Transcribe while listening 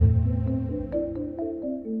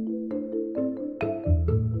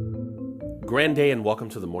Grand day and welcome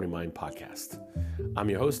to the Morning Mind Podcast. I'm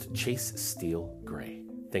your host, Chase Steele Gray.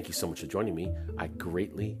 Thank you so much for joining me. I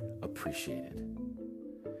greatly appreciate it.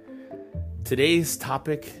 Today's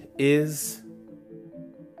topic is,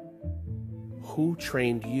 who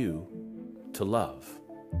trained you to love?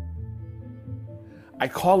 I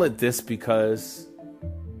call it this because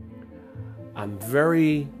I'm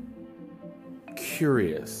very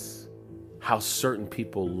curious how certain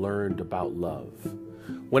people learned about love.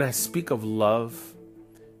 When I speak of love,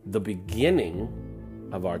 the beginning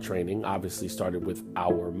of our training obviously started with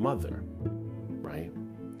our mother, right?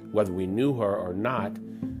 Whether we knew her or not,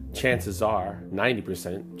 chances are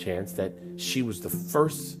 90% chance that she was the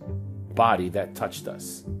first body that touched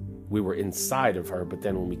us. We were inside of her, but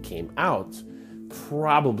then when we came out,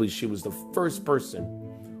 probably she was the first person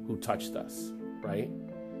who touched us, right?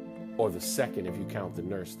 Or the second if you count the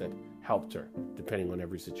nurse that helped her, depending on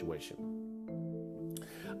every situation.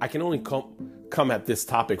 I can only come at this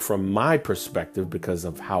topic from my perspective because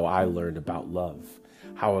of how I learned about love,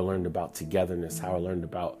 how I learned about togetherness, how I learned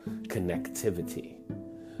about connectivity.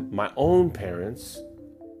 My own parents,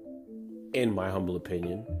 in my humble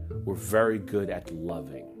opinion, were very good at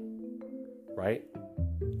loving, right?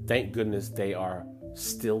 Thank goodness they are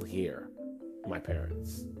still here, my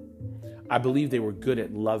parents. I believe they were good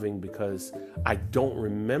at loving because I don't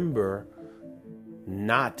remember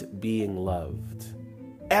not being loved.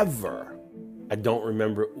 Ever. I don't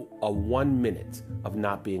remember a 1 minute of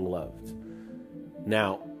not being loved.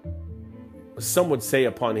 Now, some would say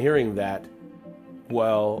upon hearing that,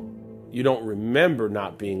 well, you don't remember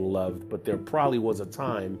not being loved, but there probably was a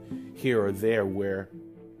time here or there where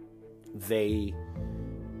they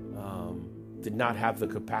did not have the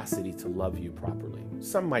capacity to love you properly.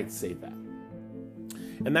 Some might say that.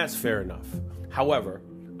 And that's fair enough. However,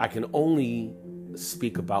 I can only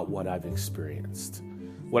speak about what I've experienced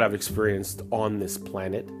on this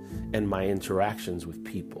planet and my interactions with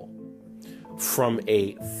people. From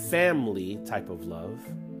a family type of love,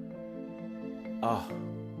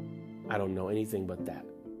 I don't know anything but that.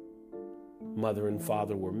 Mother and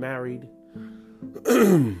father were married.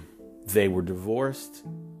 They were divorced.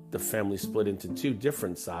 The family split into two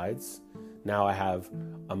different sides. Now I have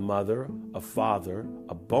a mother, a father,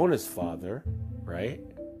 a bonus father, right?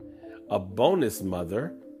 A bonus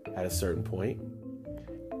mother at a certain point.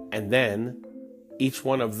 And then each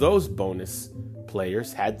one of those bonus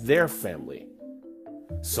players had their family.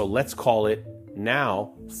 So let's call it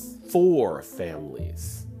now 4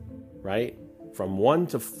 families, right? From 1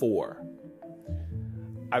 to 4.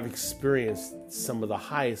 I've experienced some of the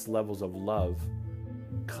highest levels of love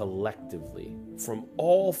collectively from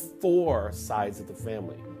all 4 sides of the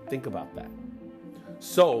family. Think about that.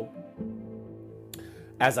 So,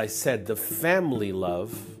 as I said, the family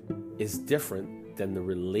love is different than the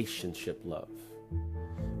relationship love.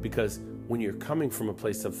 Because when you're coming from a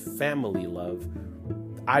place of family love,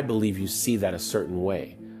 I believe you see that a certain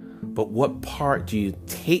way. But what part do you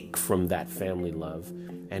take from that family love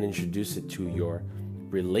and introduce it to your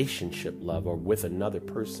relationship love or with another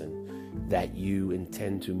person that you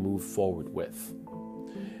intend to move forward with?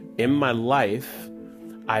 In my life,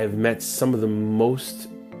 I have met some of the most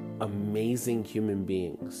amazing human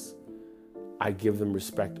beings. I give them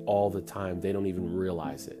respect all the time. They don't even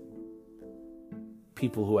realize it.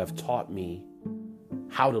 People who have taught me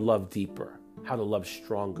how to love deeper, how to love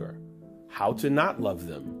stronger, how to not love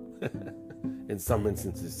them in some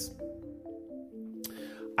instances.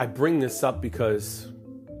 I bring this up because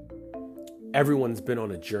everyone's been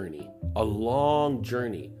on a journey, a long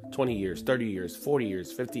journey, 20 years, 30 years, 40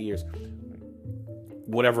 years, 50 years,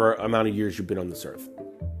 whatever amount of years you've been on this earth.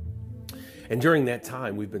 And during that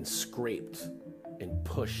time, we've been scraped and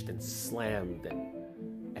pushed and slammed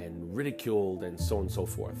and ridiculed and so on and so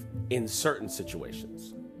forth in certain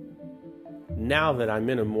situations. Now that I'm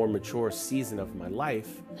in a more mature season of my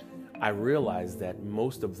life, I realize that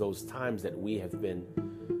most of those times that we have been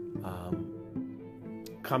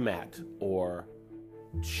come at or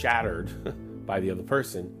shattered by the other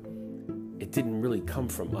person, it didn't really come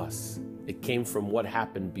from us. It came from what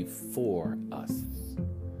happened before us.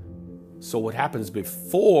 So what happens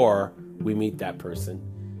before we meet that person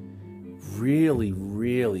really,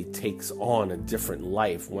 really takes on a different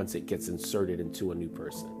life once it gets inserted into a new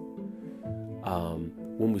person.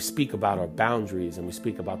 When we speak about our boundaries and we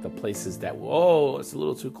speak about the places that, oh, it's a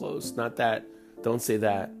little too close, not that, don't say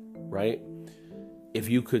that, right? If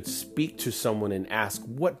you could speak to someone and ask,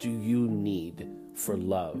 what do you need for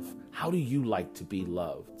love? How do you like to be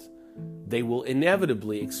loved? They will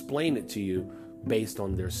inevitably explain it to you based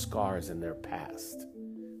on their scars and their past.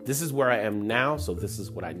 This is where I am now, so this is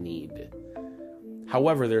what I need.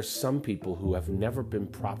 However, there's some people who have never been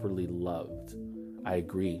properly loved. I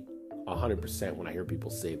agree 100% when I hear people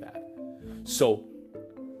say that. So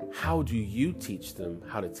how do you teach them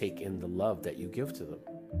how to take in the love that you give to them?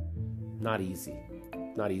 Not easy.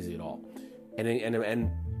 Not easy at all. And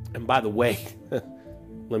by the way,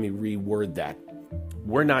 let me reword that.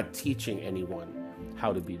 We're not teaching anyone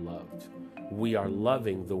how to be loved. We are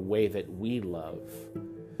loving the way that we love,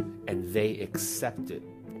 and they accept it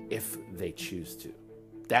if they choose to.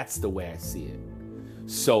 That's the way I see it.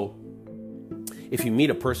 So if you meet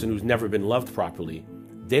a person who's never been loved properly,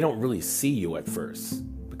 they don't really see you at first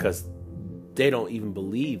because they don't even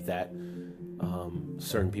believe that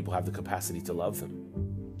certain people have the capacity to love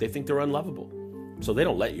them. They think they're unlovable. So they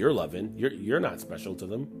don't let your love in. You're not special to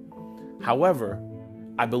them. However,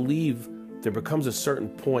 I believe there becomes a certain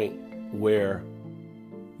point where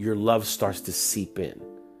your love starts to seep in.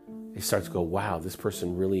 They start to go, wow, this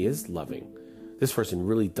person really is loving. This person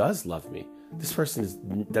really does love me. This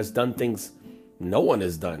person has done things no one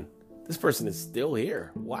has done. This person is still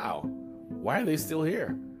here. Wow. Why are they still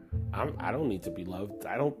here? I don't need to be loved.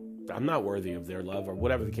 I'm not worthy of their love, or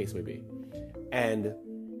whatever the case may be. And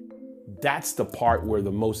that's the part where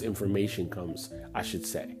the most information comes, I should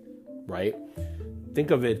say, right? Think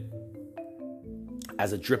of it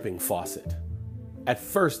as a dripping faucet. At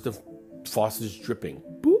first, the faucet is dripping.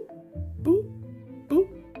 Boop, boop, boop,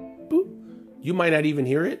 boop. You might not even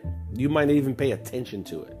hear it. You might not even pay attention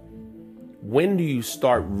to it. When do you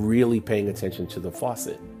start really paying attention to the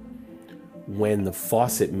faucet? When the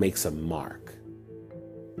faucet makes a mark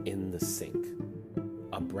in the sink.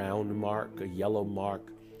 A brown mark, a yellow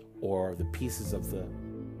mark, or the pieces of the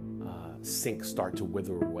sink start to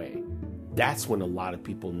wither away. That's when a lot of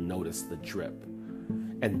people notice the drip.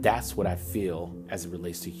 And that's what I feel as it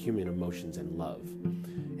relates to human emotions and love.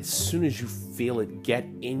 As soon as you feel it get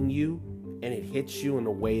in you and it hits you in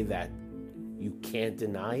a way that you can't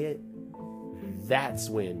deny it, that's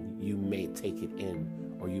when you may take it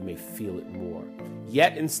in or you may feel it more.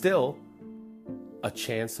 Yet and still, a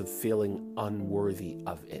chance of feeling unworthy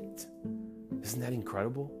of it. Isn't that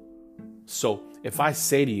incredible? So if I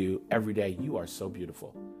say to you every day, you are so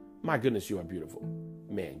beautiful. My goodness, you are beautiful.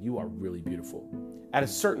 Man, you are really beautiful. At a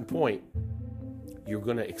certain point, you're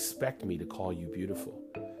going to expect me to call you beautiful.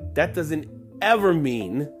 That doesn't ever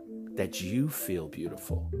mean that you feel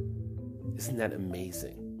beautiful. Isn't that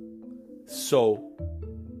amazing? So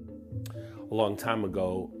a long time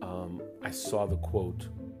ago, I saw the quote,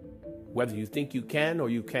 whether you think you can or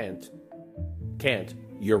you can't,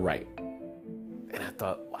 you're right. And I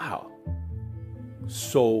thought, wow.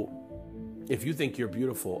 So if you think you're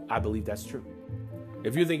beautiful, I believe that's true.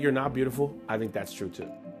 If you think you're not beautiful, I think that's true too.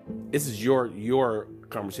 This is your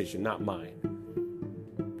conversation, not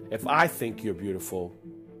mine. If I think you're beautiful,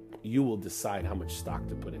 you will decide how much stock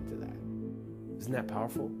to put into that. Isn't that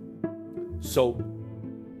powerful? So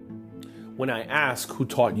when I ask who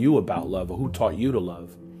taught you about love or who taught you to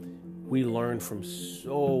love, we learn from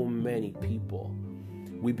so many people.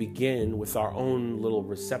 We begin with our own little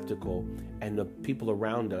receptacle, and the people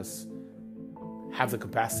around us have the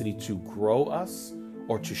capacity to grow us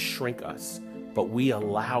or to shrink us, but we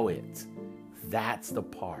allow it. That's the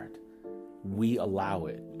part. We allow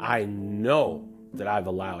it. I know that I've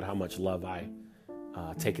allowed how much love I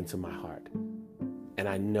take into my heart. And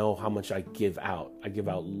I know how much I give out. I give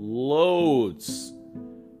out loads,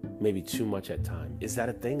 maybe too much at times. Is that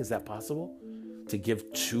a thing? Is that possible? To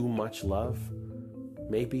give too much love?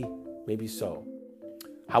 Maybe so.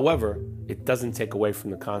 However, it doesn't take away from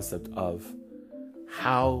the concept of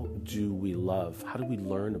how do we love? How do we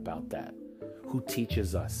learn about that? Who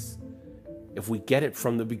teaches us? If we get it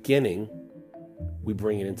from the beginning, we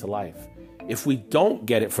bring it into life. If we don't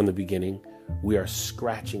get it from the beginning, we are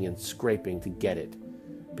scratching and scraping to get it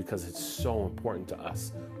because it's so important to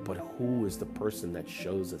us. But who is the person that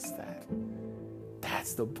shows us that?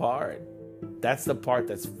 That's the part. That's the part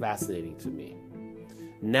that's fascinating to me.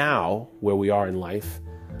 Now, where we are in life,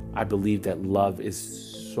 I believe that love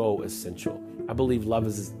is so essential. I believe love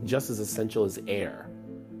is just as essential as air.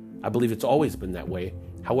 I believe it's always been that way.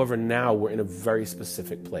 However, now we're in a very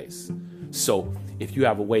specific place. So if you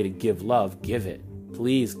have a way to give love, give it.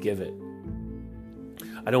 Please give it.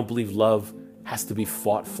 I don't believe love has to be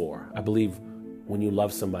fought for. I believe when you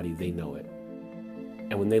love somebody, they know it.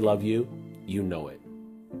 And when they love you, you know it.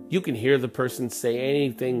 You can hear the person say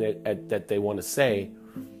anything that they want to say,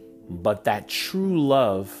 but that true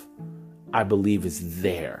love, I believe, is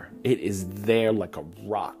there. It is there like a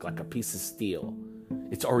rock, like a piece of steel.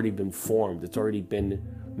 It's already been formed. It's already been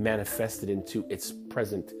manifested into its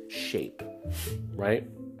present shape, right?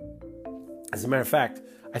 As a matter of fact,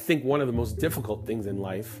 I think one of the most difficult things in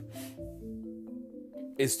life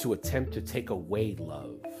is to attempt to take away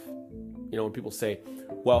love. You know, when people say,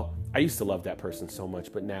 well, I used to love that person so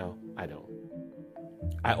much, but now I don't.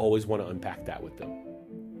 I always want to unpack that with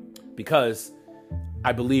them, because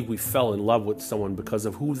I believe we fell in love with someone because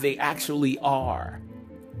of who they actually are,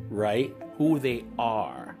 right? Who they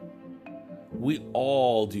are. We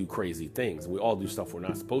all do crazy things. We all do stuff we're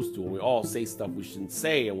not supposed to. And we all say stuff we shouldn't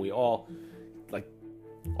say. And we all, like,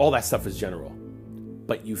 all that stuff is general.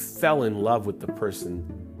 But you fell in love with the person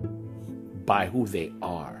by who they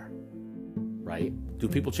are, right? Do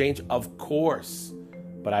people change? Of course.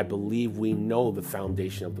 But I believe we know the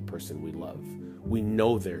foundation of the person we love. We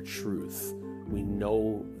know their truth. We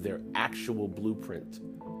know their actual blueprint.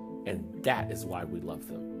 And that is why we love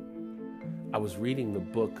them. I was reading the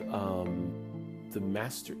book, The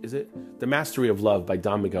Mastery of Love by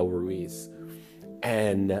Don Miguel Ruiz.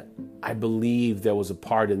 And I believe there was a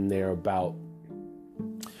part in there about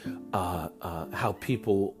how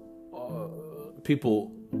people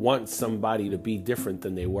want somebody to be different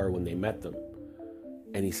than they were when they met them.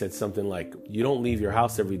 And he said something like, you don't leave your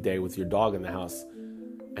house every day with your dog in the house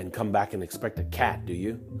and come back and expect a cat, do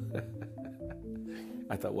you?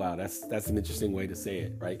 I thought, wow, that's an interesting way to say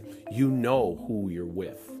it, right? You know who you're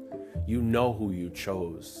with. You know who you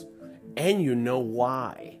chose. And you know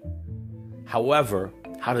why. However,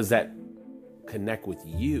 how does that connect with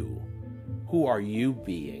you? Who are you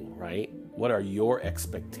being, right? What are your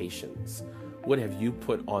expectations? What have you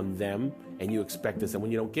put on them and you expect this? And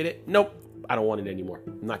when you don't get it, nope, I don't want it anymore.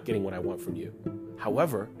 I'm not getting what I want from you.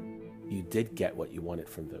 However, you did get what you wanted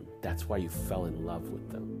from them. That's why you fell in love with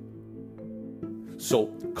them. So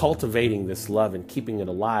cultivating this love and keeping it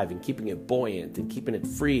alive and keeping it buoyant and keeping it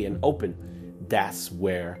free and open, that's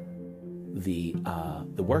where the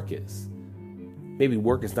work is. Maybe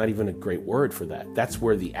work is not even a great word for that. That's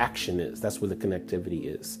where the action is. That's where the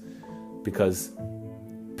connectivity is. Because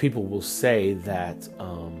people will say that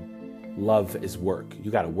love is work.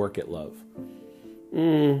 You got to work at love.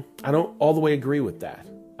 I don't all the way agree with that.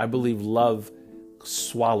 I believe love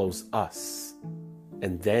swallows us,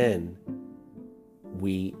 and then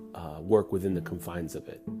we work within the confines of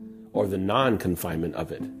it, or the non-confinement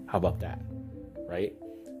of it. How about that, right?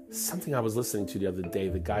 Something I was listening to the other day,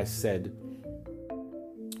 the guy said,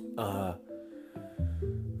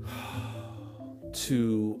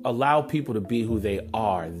 to allow people to be who they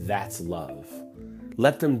are, that's love.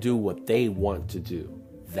 Let them do what they want to do.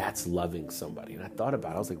 That's loving somebody. And I thought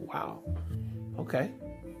about it. I was like, wow, okay.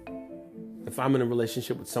 If I'm in a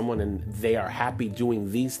relationship with someone and they are happy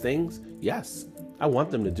doing these things, yes, I want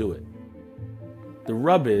them to do it. The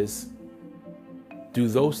rub is, do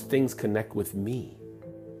those things connect with me?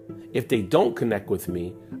 If they don't connect with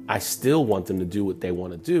me, I still want them to do what they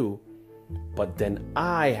want to do, but then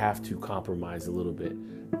I have to compromise a little bit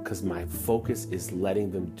because my focus is letting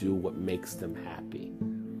them do what makes them happy.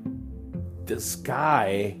 This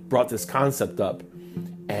guy brought this concept up,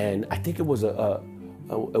 and I think it was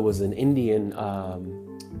an Indian a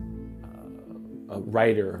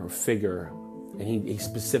writer or figure, and he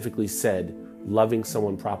specifically said, loving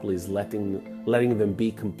someone properly is letting them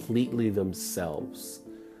be completely themselves.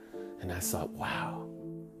 And I thought, wow,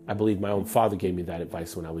 I believe my own father gave me that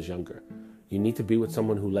advice when I was younger. You need to be with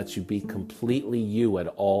someone who lets you be completely you at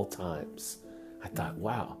all times. I thought,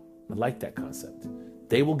 wow, I like that concept.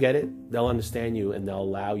 They will get it, they'll understand you, and they'll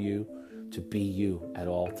allow you to be you at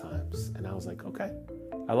all times. And I was like, okay,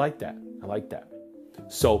 I like that.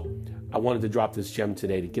 So I wanted to drop this gem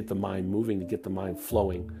today to get the mind moving, to get the mind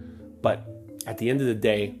flowing. But at the end of the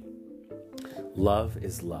day, love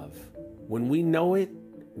is love. When we know it,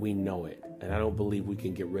 we know it. And I don't believe we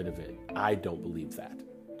can get rid of it. I don't believe that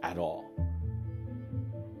at all.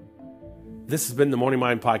 This has been the Morning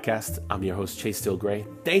Mind Podcast. I'm your host, Chase Steele Gray.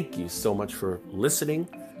 Thank you so much for listening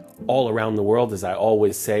all around the world. As I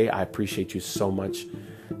always say, I appreciate you so much.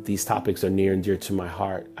 These topics are near and dear to my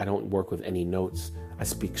heart. I don't work with any notes. I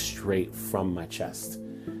speak straight from my chest.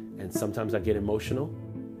 And sometimes I get emotional.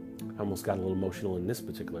 I almost got a little emotional in this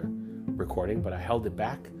particular recording, but I held it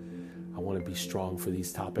back. I want to be strong for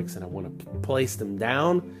these topics, and I want to place them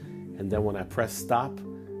down. And then when I press stop,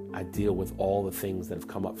 I deal with all the things that have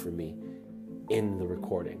come up for me in the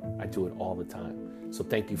recording. I do it all the time. So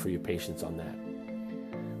thank you for your patience on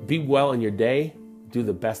that. Be well in your day. Do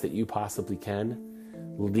the best that you possibly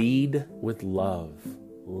can. Lead with love.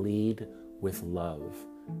 Lead with love.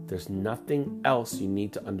 There's nothing else you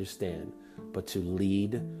need to understand but to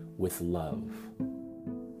lead with love.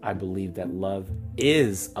 I believe that love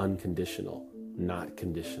is unconditional, not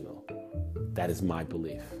conditional. That is my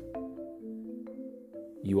belief.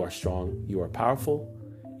 You are strong. You are powerful.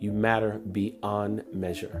 You matter beyond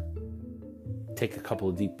measure. Take a couple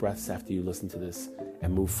of deep breaths after you listen to this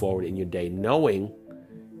and move forward in your day, knowing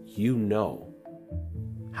you know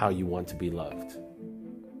how you want to be loved.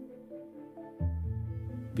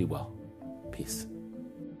 Be well. Peace.